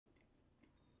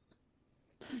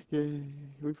Yay,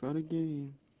 we found a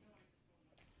game.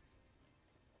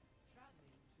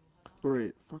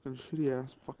 Great, fucking shitty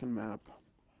ass fucking map.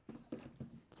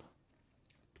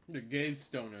 The gay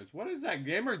stoners. What is that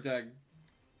gamer tag?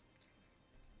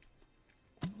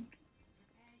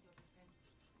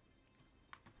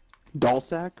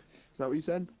 Dollsack? Is that what you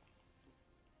said?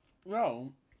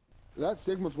 No. That's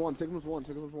Sigma's one, Sigma's one,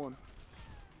 Sigma's one.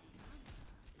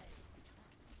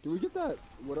 Do we get that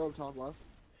Widow up top left?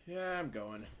 Yeah, I'm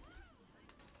going.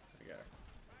 I got her.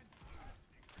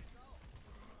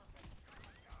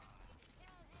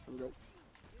 There we go.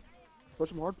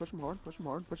 Push him hard, push him hard, push him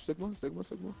hard, push Sigma, Sigma,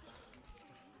 Sigma.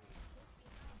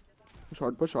 Push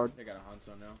hard, push hard. I got a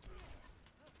Hanzo now.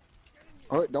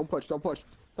 Alright, don't push, don't push.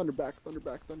 Thunder back, thunder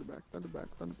back, thunder back, thunder back,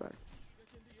 thunder back.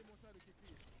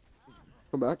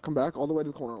 Come back, all the way to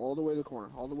the corner, all the way to the corner,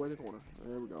 all the way to the corner.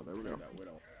 There we go, there we go.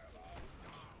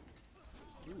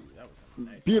 Ooh, that was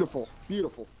nice. Beautiful,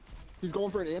 beautiful. He's going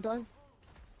for an anti?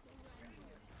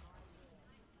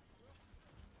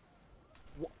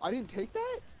 I didn't take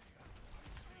that?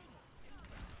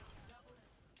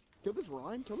 Kill this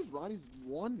Rhine, kill this Rhine. He's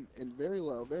one and very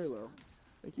low, very low.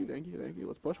 Thank you, thank you, thank you.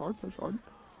 Let's push hard, push hard.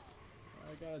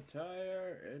 I got a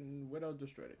tire and Widow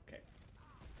destroyed it. Okay.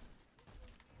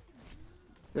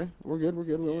 Okay, we're good, we're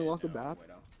good. We only lost a no, bat.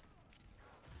 Widow.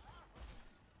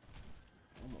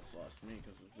 Almost lost me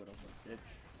because this Widow's a bitch.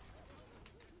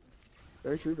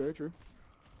 Very true, very true.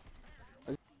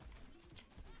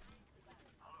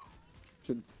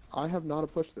 I have not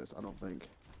pushed this, I don't think.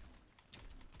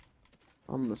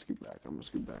 I'm gonna scoot back. I'm gonna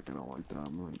scoot back. I don't like that.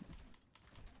 I'm like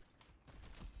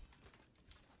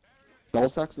Doll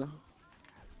sacks now.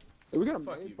 Hey, we got a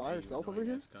maid by herself over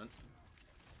here.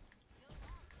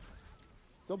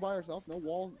 Still by herself. No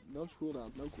wall. No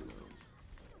cooldowns. No cooldowns.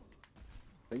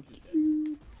 Thank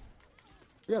you.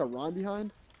 We got a Rhyme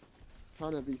behind.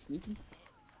 Trying to be sneaky.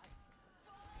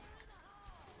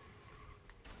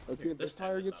 Let's see if this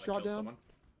tire gets shot down.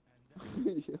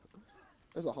 Yeah.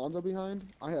 There's a Hanzo behind.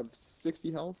 I have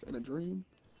 60 health and a dream.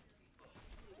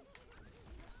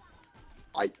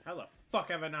 How the fuck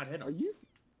have I not hit him? Are you?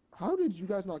 How did you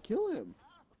guys not kill him?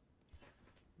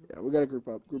 Yeah, we gotta group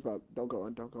up. Group up. Don't go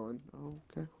in. Don't go in. Oh,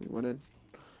 okay, we went in.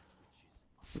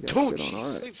 Dude, she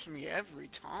sleeps me every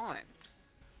time.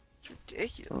 It's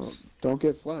ridiculous. Don't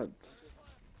get slapped.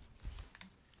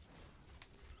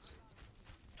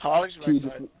 Hogs right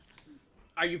side.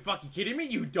 Are you fucking kidding me?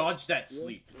 You dodged that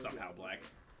sleep somehow, Black.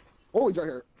 Oh, he's right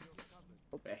here.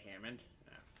 Oh. Hammond?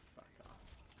 Ah, fuck off.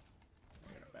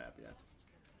 I'm gonna bap ya.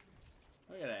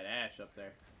 Look at that Ash up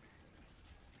there.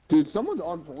 Dude, someone's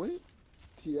on point.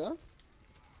 TF?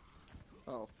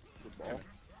 Oh, good ball.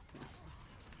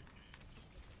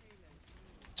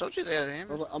 Told you they had him.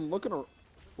 I'm looking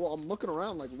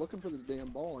around, like, looking for this damn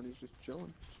ball, and he's just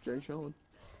chilling. Just Jay chilling.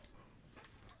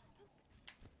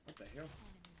 What the hell?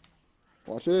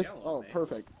 Watch this. Yellow, Oh, man.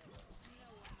 perfect.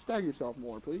 Stag yourself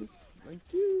more, please. Thank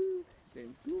you.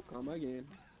 Thank you. Come again.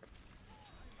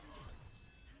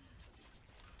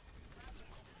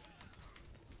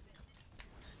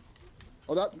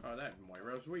 Oh, that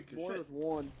Moira's weak as Moira's shit.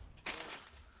 one.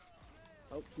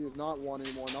 Oh, she is not one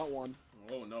anymore. Not one.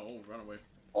 Oh no, run away.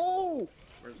 Oh!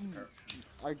 Where's the car?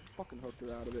 I fucking hooked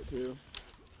her out of it, too.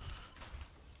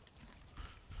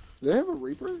 Do they have a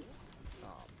Reaper?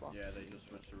 Oh, fuck. Yeah, they just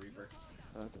switched to Reaper.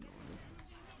 That's annoying.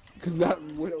 Because that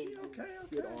Widow Okay.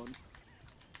 shit on.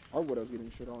 Our Widow's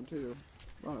getting shit on, too.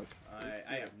 Fuck.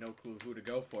 I have no clue who to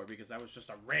go for because that was just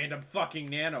a random fucking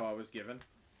nano I was given.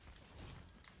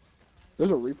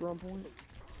 There's a Reaper on point.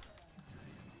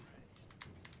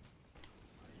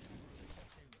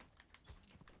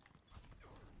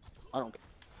 I don't care.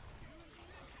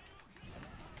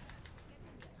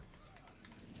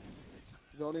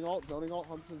 Zoning alt,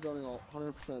 100% zoning alt,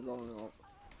 100% zoning alt.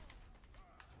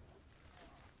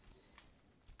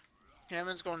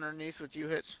 Hammond's going underneath with you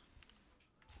hits.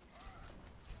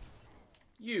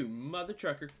 You mother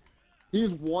trucker.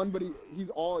 He's one, but he's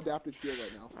all adaptive shield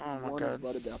right now. Oh my one god.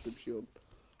 but adaptive shield.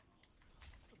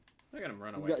 Look at him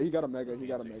run away. He got a mega, he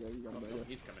got a mega, he got a mega.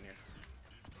 He's coming here.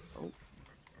 Oh.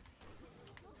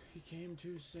 He came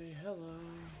to say hello.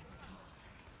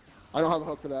 I don't have a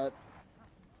hook for that.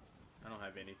 I don't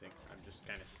have anything. I'm just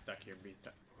kind of stuck here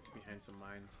behind some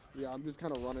mines. Yeah, I'm just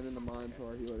kind of running into mine so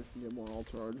our healers can get more all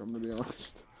charge, I'm gonna be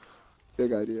honest.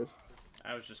 Big ideas.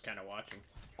 I was just kind of watching.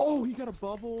 Oh, he got a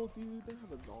bubble, dude. They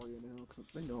have a Zarya now, because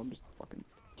they know I'm just fucking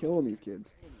killing these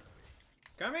kids.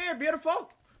 Come here,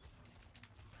 beautiful!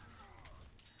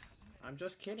 I'm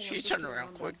just kidding. She turned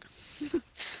around quick.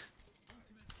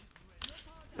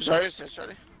 Sorry,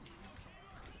 Charlie.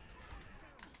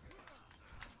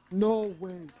 No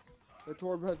way. The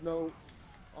Torb has no.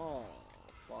 Oh,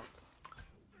 fuck.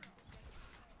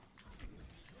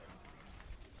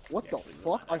 What the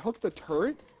fuck? I hooked the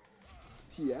turret?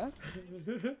 TF?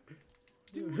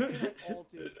 Dude, man,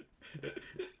 ulted.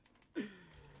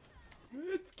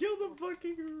 Let's kill the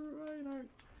fucking Reinhardt.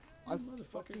 I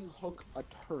fucking hook a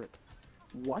turret.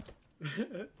 What?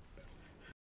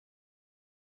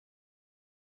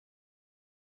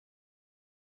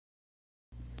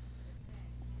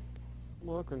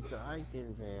 Welcome to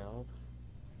Eichenvale.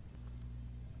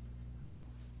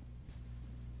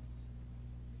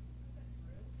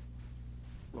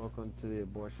 Welcome to the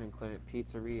Abortion Clinic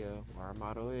Pizzeria, where our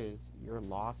motto is, your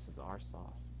loss is our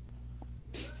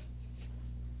sauce.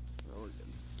 No, we're good.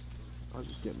 I was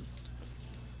just kidding.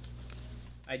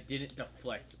 I didn't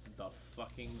deflect the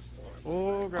fucking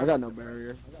Oh, I got no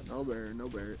barrier. No barrier, no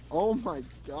barrier. Oh my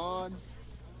god.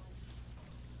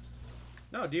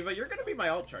 No, Diva, you're gonna be my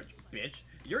alt charge, bitch.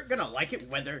 You're gonna like it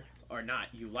whether or not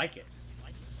you like it.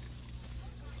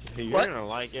 You're What? gonna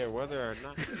like it whether or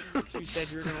not you said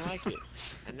you're gonna like it.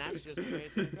 And that's just the way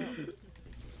it's gonna go.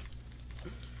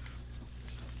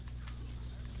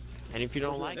 And if you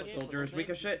don't like That it, soldier is weak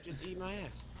as shit. just eat my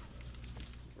ass.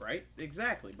 Right?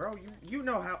 Exactly, bro. You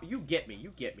know how you get me.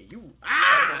 You get me. You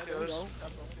There we go.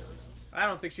 I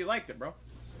don't think she liked it, bro.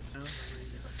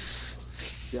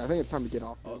 Yeah, I think it's time to get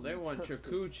off. Oh, they want your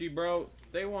coochie, bro.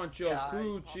 They want your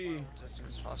coochie. As soon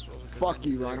as possible. Fuck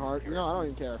you, Reinhardt. No, I don't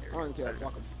even care. I don't even care.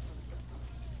 Fuck him.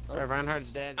 Alright,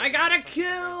 Reinhardt's dead. I got a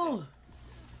kill.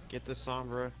 Get the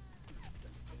Sombra.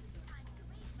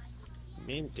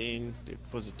 Maintain the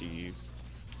positive.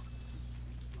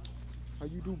 How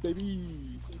you do,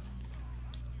 baby?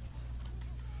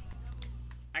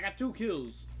 I got 2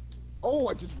 kills. Oh,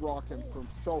 I just rocked him from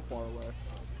so far away.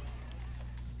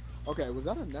 Okay, was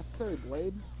that a necessary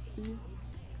blade, Steve?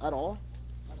 At all?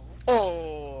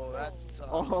 Oh, that sucks.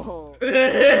 Oh.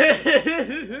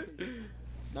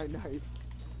 Night night.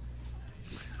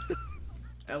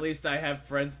 At least I have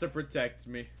friends to protect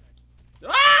me.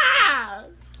 Ah!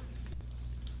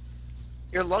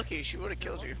 You're lucky. She would have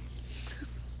killed you.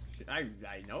 I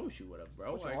know she would have,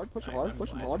 bro. Push him hard, push him hard, I'm push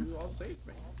him glad hard. You all saved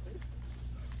me.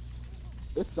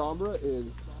 This Sombra is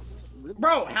really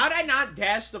Bro, how'd I not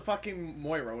dash the fucking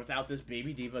Moira without this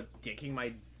baby diva dicking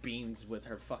my beans with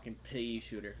her fucking pea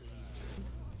shooter?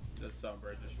 This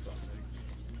Sombra just fucking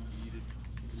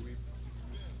yeeted me.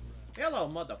 Hello,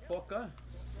 motherfucker.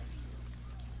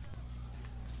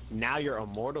 Now you're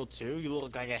immortal too? You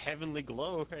look like a heavenly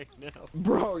glow right now.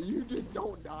 Bro, you just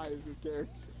don't die as this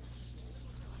character.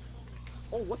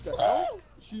 Oh, what the hell?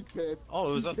 She's pissed. Oh,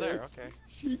 it was She's up there, pissed. okay.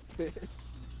 She's pissed.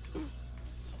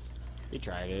 He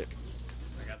tried it.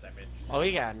 I got that bitch. Oh,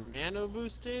 he got nano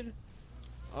boosted?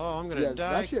 Oh, I'm gonna Yeah,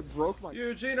 die. that shit broke my.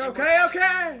 Eugene, okay,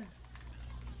 okay!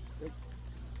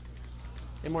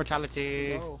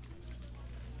 Immortality. No.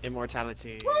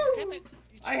 Immortality. Woo!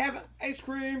 I have ice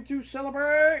cream to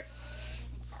celebrate!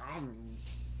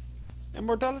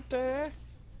 Immortality.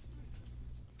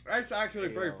 It's actually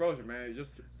pretty frozen, man. It just...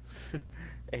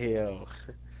 Ayo.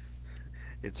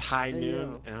 It's high Hey, noon,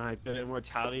 yo. and I put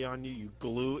immortality on you. You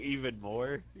glue even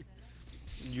more.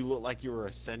 You look like you were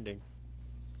ascending.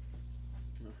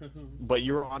 But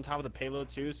you were on top of the payload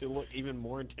too, so it looked even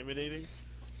more intimidating.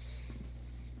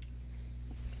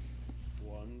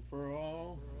 One for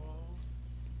all.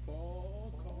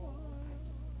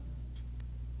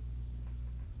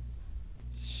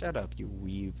 Shut up, you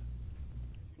weeb.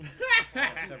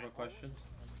 Several questions.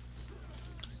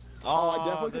 Oh, I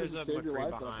definitely there's could a have saved your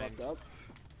McCree life, but I behind. fucked up.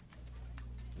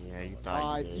 Yeah, you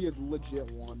thought you He did. is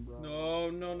legit one, bro. No,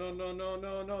 no, no, no, no,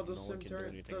 no, no. The No one sim can do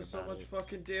turret anything does so about much it.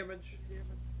 fucking damage.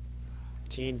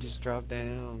 Team just dropped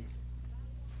down.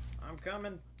 I'm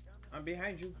coming. I'm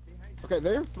behind you. Okay,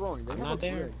 they're throwing. They I'm have not a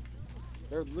there. grid.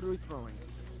 They're literally throwing.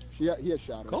 He has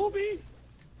shadow. Kobe!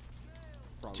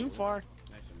 Probably. Too far.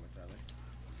 Nice immortality.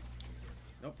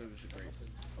 Nope, it was a great.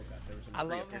 Oh god, there was a I McCree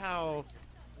love up here. how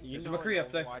you There's a know McCree an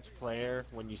up there. Overwatch player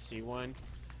when you see one,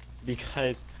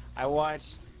 because I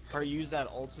watched her use that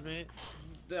ultimate.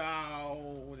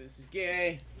 Oh, this is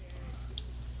gay.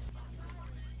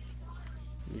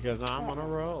 Because I'm on a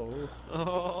roll.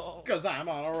 Oh, Cause I'm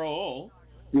on a roll.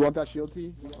 You want that shield, T?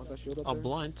 You want that shield up a there?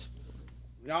 blunt.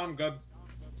 No, I'm good.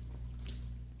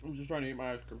 I'm just trying to eat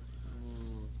my ice cream.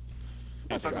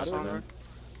 I thought I Shadow saw there? her.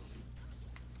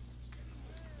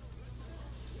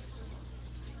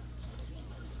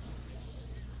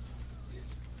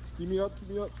 Keep me up, keep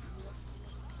me up.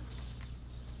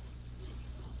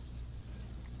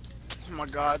 Oh my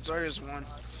god, Zarya's one.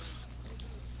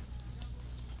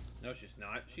 No, she's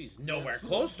not. She's nowhere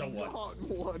close to one. Not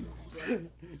one.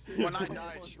 When I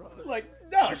died, she was. Like,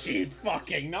 no, she's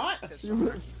fucking not. She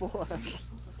was flat.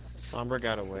 Sombra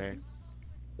got away.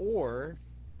 Or...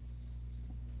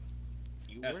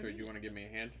 Astrid, you want to give me a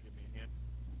hand?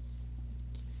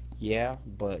 Yeah,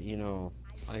 but you know,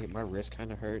 my wrist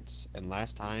kind of hurts, and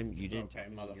last time you didn't Okay, tell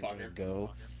me you were gonna motherfucker.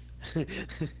 go.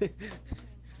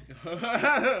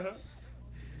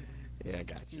 Yeah, I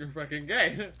got you. You're fucking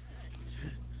gay.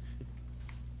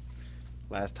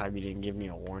 Last time you didn't give me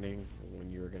a warning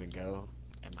when you were gonna go,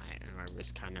 and my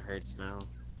wrist kind of hurts now.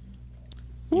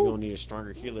 You gonna need a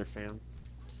stronger healer, fam.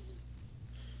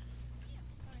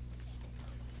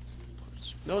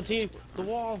 No team, the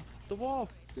wall, the wall.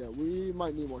 Yeah, we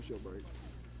might need more shield break.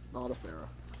 Not a Pharah.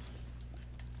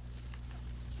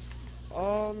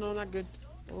 Oh no, not good.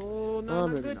 Oh no, not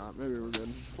Maybe good. not. Maybe we're good.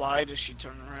 Why does she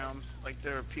turn around? Like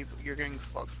there are people you're getting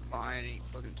fucked from behind and you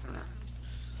fucking turn around.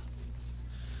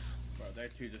 Bro, they're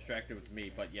too distracted with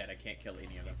me, but yet I can't kill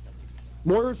any of them.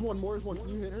 Moira's one. Moira's one. Can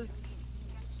you hit her?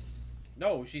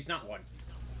 No, she's not one.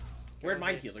 Where'd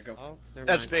my healer go? Oh, never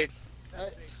That's mind.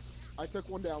 bait. I took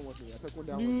one down with me. I took one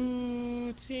down with me.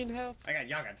 Ooh, team help. I got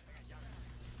Yagan.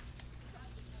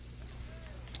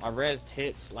 I rezzed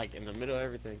hits like in the middle of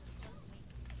everything.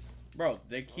 Bro,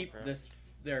 they keep Okay. this.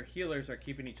 Their healers are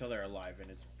keeping each other alive, and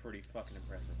it's pretty fucking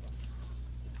impressive.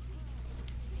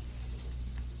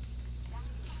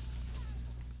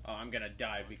 Oh, I'm gonna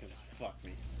die because fuck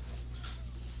me.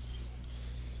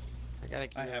 I gotta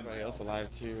keep I have everybody my else own. alive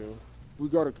too. We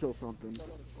gotta kill something.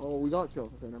 Oh, we got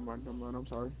killed. Okay, never mind. Never mind. I'm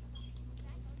sorry.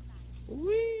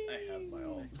 Whee! I have my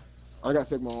ult. I got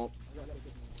Sigma ult.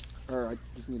 Alright,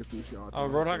 I just need a few shots. Oh,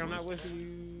 Roadhog, I'm not with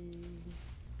you.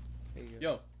 There you go.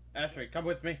 Yo, Astrid, come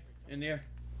with me in the air.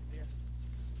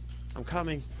 I'm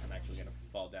coming. I'm actually gonna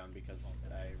fall down because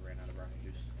I ran out of rocket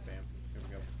juice. Bam. Here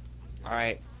we go. All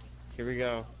right, here we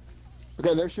go.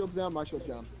 Okay, their shield's down. My shield's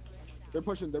down. They're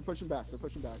pushing. They're pushing back. They're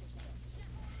pushing back.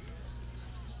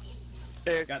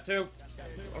 Got two.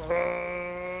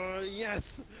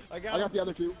 Yes, I I got the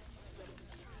other two.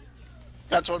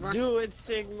 That's what man. Do it,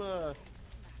 Sigma.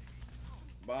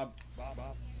 Bob.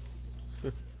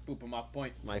 Boop him off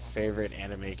point. My favorite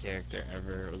anime character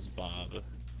ever was Bob.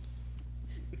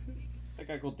 I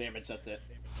got cool damage, that's it.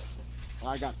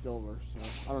 I got silver,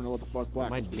 so I don't know what the fuck black.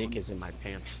 My is doing. dick is in my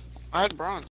pants. I had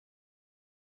bronze.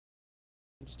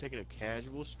 I'm just taking a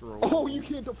casual stroll. Oh, you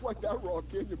can't deflect that rock,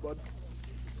 can you, bud?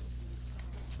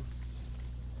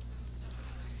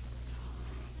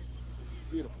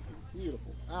 Beautiful,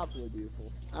 beautiful, absolutely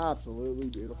beautiful, absolutely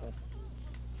beautiful.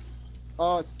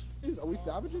 Are we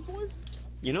savages, boys?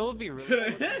 You know what would be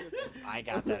really funny? I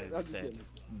got that I'm just instead. kidding.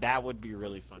 That would be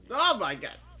really funny. Oh my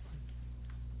god.